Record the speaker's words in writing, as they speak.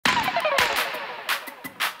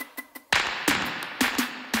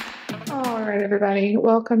right, everybody,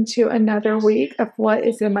 welcome to another week of what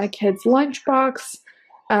is in my kids' lunchbox.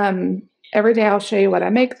 Every day I'll show you what I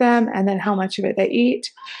make them and then how much of it they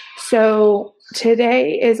eat. So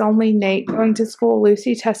today is only Nate going to school.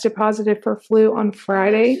 Lucy tested positive for flu on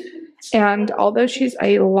Friday, and although she's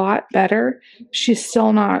a lot better, she's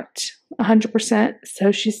still not 100%,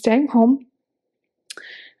 so she's staying home.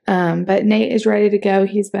 But Nate is ready to go.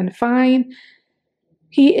 He's been fine.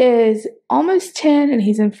 He is almost 10 and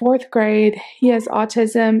he's in 4th grade. He has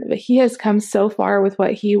autism, but he has come so far with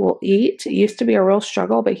what he will eat. It used to be a real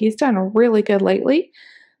struggle, but he's done really good lately.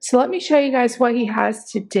 So let me show you guys what he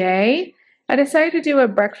has today. I decided to do a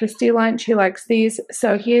breakfasty lunch. He likes these.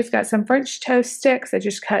 So he has got some French toast sticks. I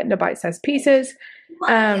just cut into bite-sized pieces.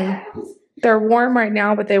 They're warm right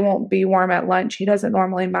now, but they won't be warm at lunch. He doesn't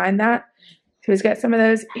normally mind that. So he's got some of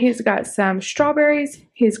those. He's got some strawberries.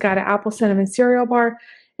 He's got an apple cinnamon cereal bar.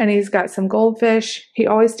 And he's got some goldfish. He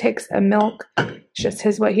always takes a milk. It's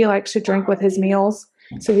just what he likes to drink with his meals.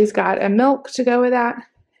 So he's got a milk to go with that.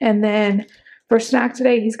 And then for snack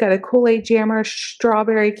today, he's got a Kool-Aid jammer,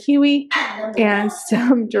 strawberry kiwi, and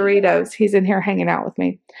some Doritos. He's in here hanging out with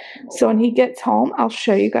me. So when he gets home, I'll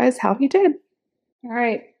show you guys how he did. All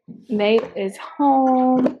right. Nate is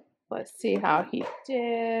home. Let's see how he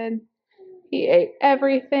did. He ate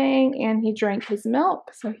everything and he drank his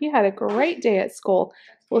milk. So he had a great day at school.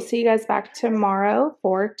 We'll see you guys back tomorrow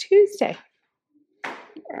for Tuesday.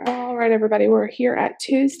 All right, everybody, we're here at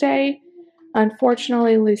Tuesday.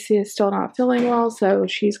 Unfortunately, Lucy is still not feeling well, so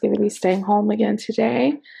she's going to be staying home again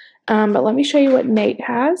today. But let me show you what Nate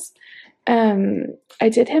has. I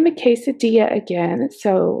did him a quesadilla again.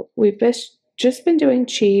 So we've just been doing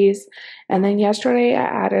cheese, and then last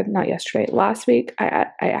week I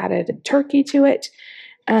added turkey to it,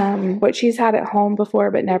 which he's had at home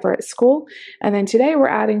before but never at school. And then today we're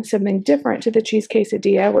adding something different to the cheese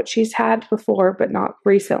quesadilla, which he's had before but not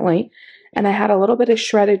recently. And I had a little bit of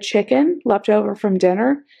shredded chicken left over from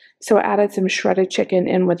dinner, so I added some shredded chicken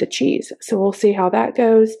in with the cheese. So we'll see how that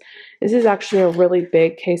goes. This is actually a really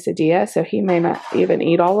big quesadilla, so he may not even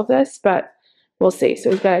eat all of this, but we'll see. So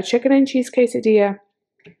we've got a chicken and cheese quesadilla,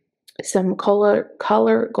 some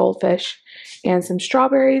color goldfish, and some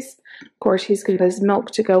strawberries. Of course, he's got his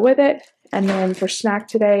milk to go with it. And then for snack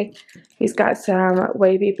today, he's got some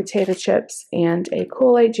wavy potato chips and a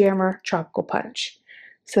Kool-Aid jammer tropical punch.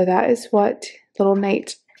 So that is what little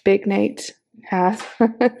Nate, big Nate, has.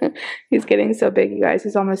 He's getting so big, you guys.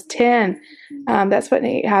 He's almost 10. That's what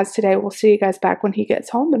Nate has today. We'll see you guys back when he gets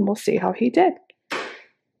home, and we'll see how he did.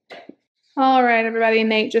 All right, everybody,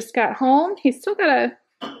 Nate just got home. He's still got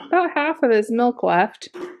about half of his milk left.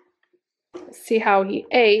 Let's see how he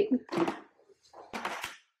ate.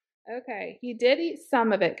 Okay, he did eat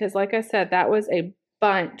some of it because, like I said, that was a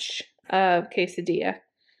bunch of quesadilla.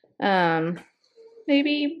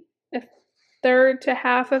 Maybe a third to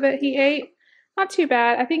half of it he ate. Not too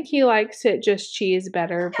bad. I think he likes it just cheese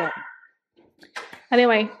better, but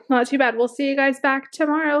anyway, not too bad. We'll see you guys back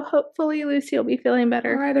tomorrow. Hopefully, Lucy will be feeling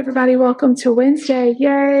better. All right, everybody, welcome to Wednesday.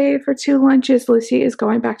 Yay for 2 lunches. Lucy is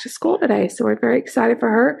going back to school today, so we're very excited for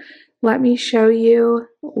her. Let me show you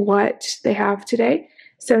what they have today.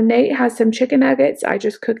 So Nate has some chicken nuggets. I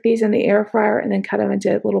just cooked these in the air fryer and then cut them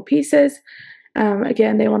into little pieces.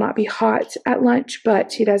 Again, they will not be hot at lunch,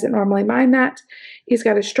 but he doesn't normally mind that. He's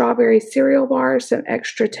got a strawberry cereal bar, some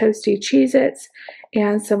extra toasty Cheez-Its,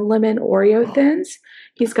 and some lemon Oreo thins.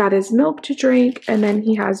 He's got his milk to drink, and then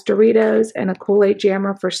he has Doritos and a Kool-Aid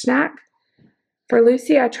jammer for snack. For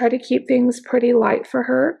Lucy, I try to keep things pretty light for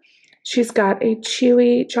her. She's got a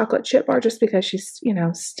chewy chocolate chip bar just because she's,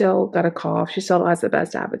 still got a cough. She still has the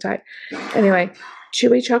best appetite. Anyway,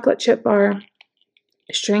 chewy chocolate chip bar,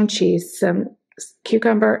 string cheese, some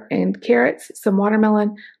cucumber and carrots, some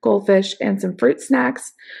watermelon, goldfish, and some fruit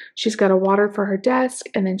snacks. She's got a water for her desk,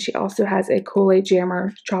 and then she also has a Kool-Aid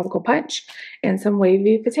jammer tropical punch and some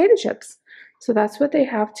wavy potato chips. So that's what they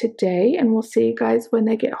have today, and we'll see you guys when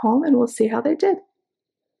they get home, and we'll see how they did.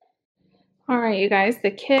 All right, you guys, the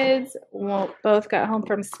kids both got home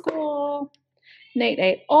from school. Nate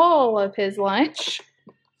ate all of his lunch.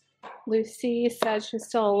 Lucy said she's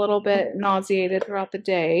still a little bit nauseated throughout the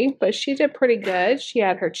day, but she did pretty good. She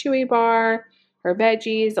had her chewy bar, her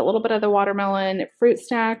veggies, a little bit of the watermelon, fruit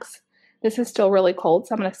snacks. This is still really cold,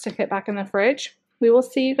 so I'm going to stick it back in the fridge. We will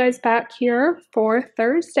see you guys back here for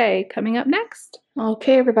Thursday coming up next.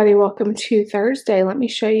 Okay, everybody, welcome to Thursday. Let me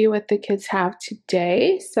show you what the kids have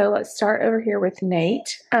today. So let's start over here with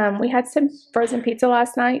Nate. We had some frozen pizza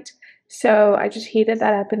last night. So I just heated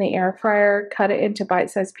that up in the air fryer, cut it into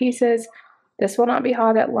bite-sized pieces. This will not be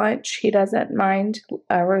hot at lunch. He doesn't mind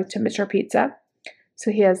room temperature pizza.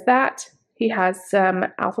 So he has that. He has some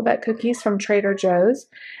alphabet cookies from Trader Joe's,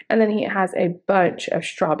 and then he has a bunch of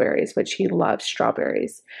strawberries, which he loves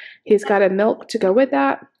strawberries. He's got a milk to go with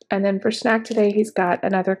that, and then for snack today, he's got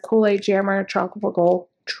another Kool-Aid Jammer Tropical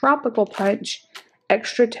Punch,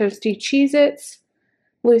 extra toasty Cheez-Its.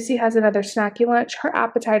 Lucy has another snacky lunch. Her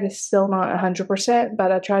appetite is still not 100%,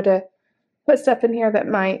 but I tried to put stuff in here that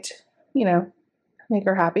might, you know, make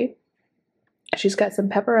her happy. She's got some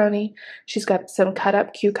pepperoni. She's got some cut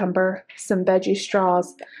up cucumber, some veggie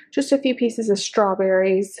straws, just a few pieces of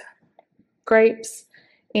strawberries, grapes,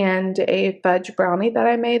 and a fudge brownie that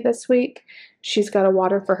I made this week. She's got a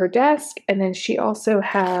water for her desk, and then she also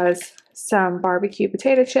has some barbecue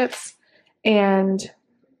potato chips, and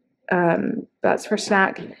that's for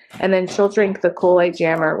snack. And then she'll drink the Kool-Aid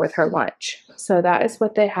Jammer with her lunch. So that is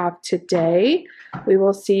what they have today. We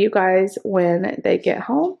will see you guys when they get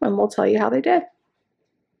home, and we'll tell you how they did.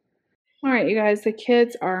 All right, you guys, the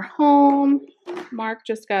kids are home. Mark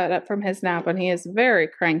just got up from his nap, and he is very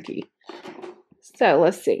cranky. So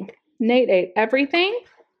let's see. Nate ate everything,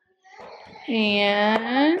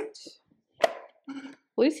 and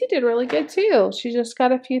Lucy did really good too. She just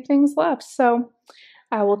got a few things left. So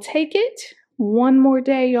I will take it. One more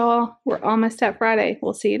day, y'all. We're almost at Friday.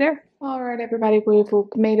 We'll see you there. All right, everybody, we've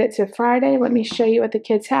made it to Friday. Let me show you what the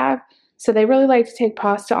kids have. So they really like to take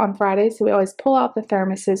pasta on Friday, so we always pull out the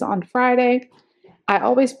thermoses on Friday. I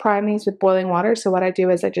always prime these with boiling water, so what I do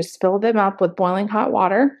is I just fill them up with boiling hot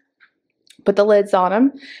water, put the lids on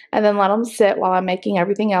them, and then let them sit while I'm making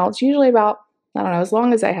everything else, usually about, I don't know, as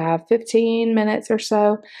long as I have, 15 minutes or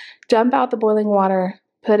so. Dump out the boiling water,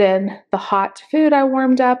 put in the hot food I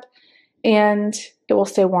warmed up, and it will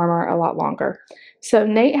stay warmer a lot longer. So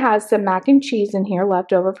Nate has some mac and cheese in here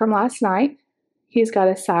left over from last night. He's got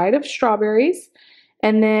a side of strawberries,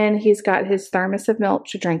 and then he's got his thermos of milk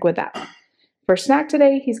to drink with that. For snack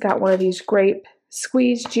today, he's got one of these grape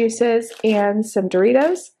squeeze juices and some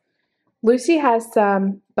Doritos. Lucy has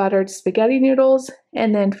some buttered spaghetti noodles,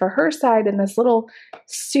 and then for her side, in this little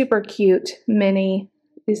super cute mini,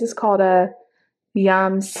 this is called a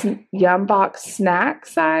Yum Box snack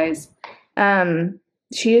size.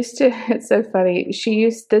 She used to, it's so funny,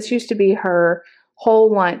 this used to be her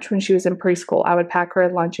whole lunch when she was in preschool. I would pack her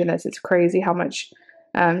a lunch in this. It's crazy how much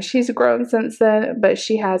she's grown since then, but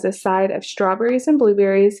she has a side of strawberries and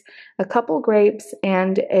blueberries, a couple grapes,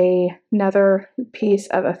 and another piece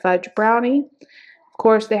of a fudge brownie. Of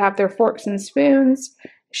course, they have their forks and spoons.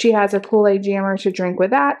 She has a Kool-Aid Jammer to drink with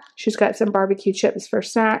that. She's got some barbecue chips for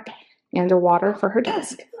snack and a water for her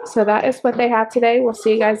desk. So that is what they have today. We'll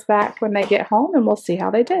see you guys back when they get home, and we'll see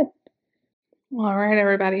how they did. All right,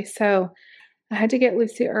 everybody. So I had to get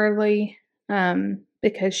Lucy early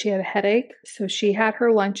because she had a headache. So she had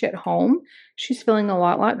her lunch at home. She's feeling a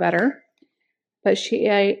lot better. But she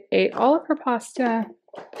ate all of her pasta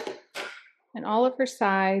and all of her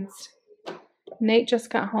sides. Nate just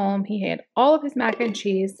got home. He ate all of his mac and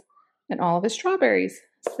cheese and all of his strawberries.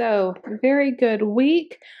 So very good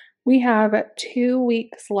week. We have 2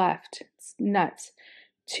 weeks left. It's nuts.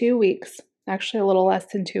 2 weeks. Actually, a little less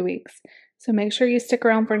than 2 weeks. So make sure you stick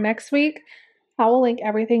around for next week. I will link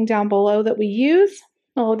everything down below that we use,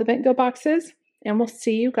 all of the bingo boxes, and we'll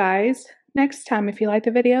see you guys next time. If you like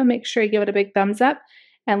the video, make sure you give it a big thumbs up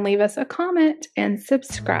and leave us a comment and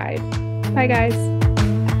subscribe. Bye, guys.